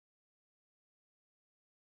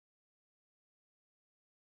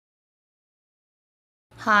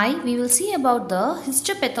Hi, we will see about the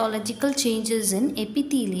histopathological changes in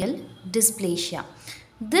epithelial dysplasia.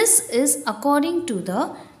 This is according to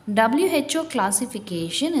the WHO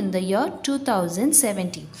classification in the year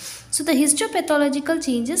 2017. So the histopathological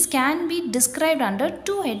changes can be described under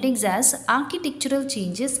two headings as architectural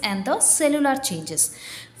changes and the cellular changes.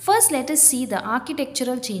 First, let us see the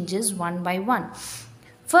architectural changes one by one.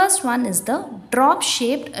 First one is the drop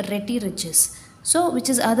shaped retirages. So which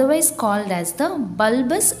is otherwise called as the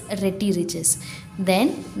bulbous retirages.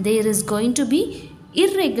 Then there is going to be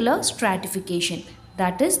irregular stratification.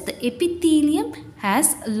 That is, the epithelium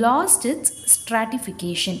has lost its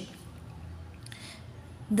stratification.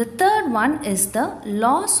 The third one is the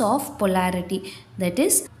loss of polarity. That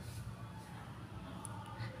is,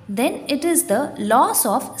 then it is the loss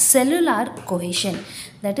of cellular cohesion.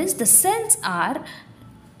 That is, the cells are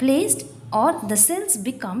placed or the cells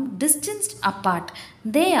become distanced apart.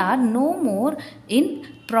 They are no more in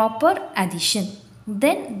proper adhesion.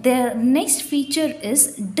 Then the next feature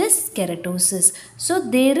is dyskeratosis. So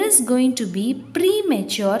there is going to be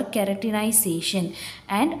premature keratinization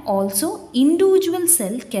and also individual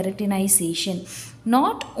cell keratinization.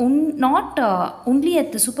 Not only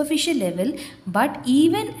at the superficial level, but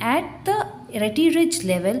even at the retirage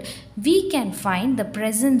level, we can find the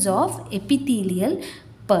presence of epithelial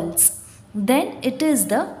pearls. Then it is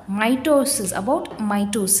the mitosis. About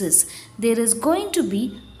mitosis, there is going to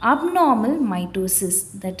be abnormal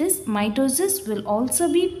mitosis. That is, mitosis will also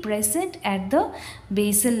be present at the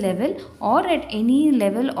basal level or at any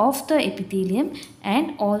level of the epithelium,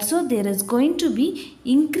 and also there is going to be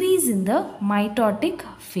increase in the mitotic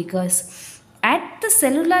figures. At the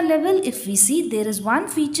cellular level, if we see, there is one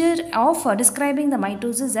feature of describing the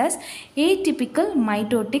mitosis as atypical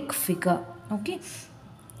mitotic figure. Okay.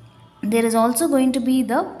 There is also going to be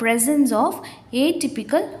the presence of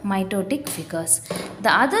atypical mitotic figures. The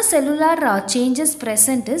other cellular changes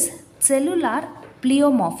present is cellular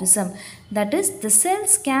pleomorphism. That is, the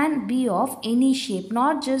cells can be of any shape,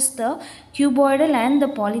 not just the cuboidal and the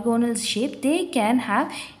polygonal shape. They can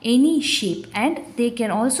have any shape and they can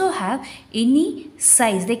also have any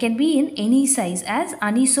size. They can be in any size as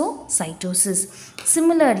anisocytosis.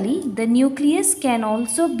 Similarly, the nucleus can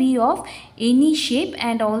also be of any shape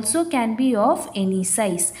and also can be of any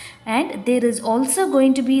size. And there is also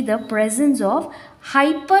going to be the presence of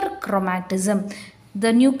hyperchromatism.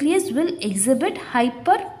 The nucleus will exhibit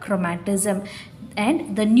hyperchromatism,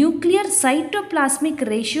 and the nuclear cytoplasmic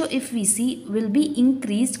ratio, if we see, will be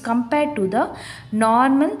increased compared to the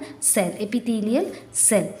normal cell, epithelial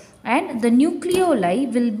cell, and the nucleoli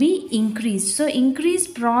will be increased. So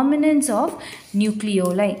increased prominence of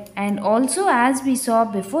nucleoli, and also as we saw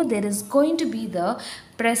before, there is going to be the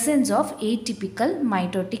presence of atypical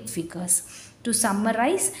mitotic figures. To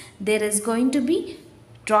summarize, there is going to be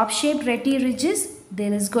drop shaped retirages.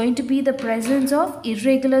 There is going to be the presence of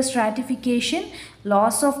irregular stratification,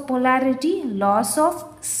 loss of polarity, loss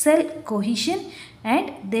of cell cohesion,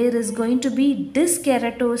 and there is going to be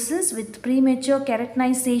dyskeratosis with premature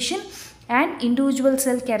keratinization and individual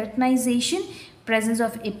cell keratinization, presence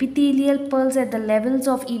of epithelial pearls at the levels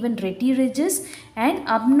of even retirages, and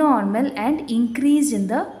abnormal and increase in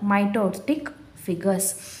the mitotic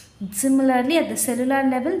figures. Similarly, at the cellular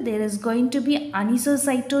level, there is going to be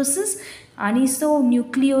anisocytosis,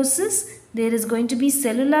 anisonucleosis, there is going to be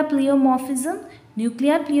cellular pleomorphism,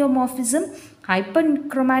 nuclear pleomorphism,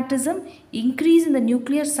 hyperchromatism, increase in the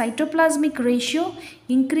nuclear cytoplasmic ratio,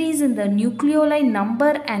 increase in the nucleoli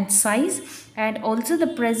number and size, and also the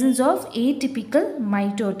presence of atypical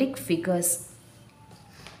mitotic figures.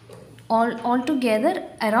 Altogether,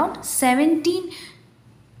 around 17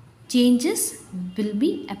 changes will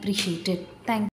be appreciated. Thank you.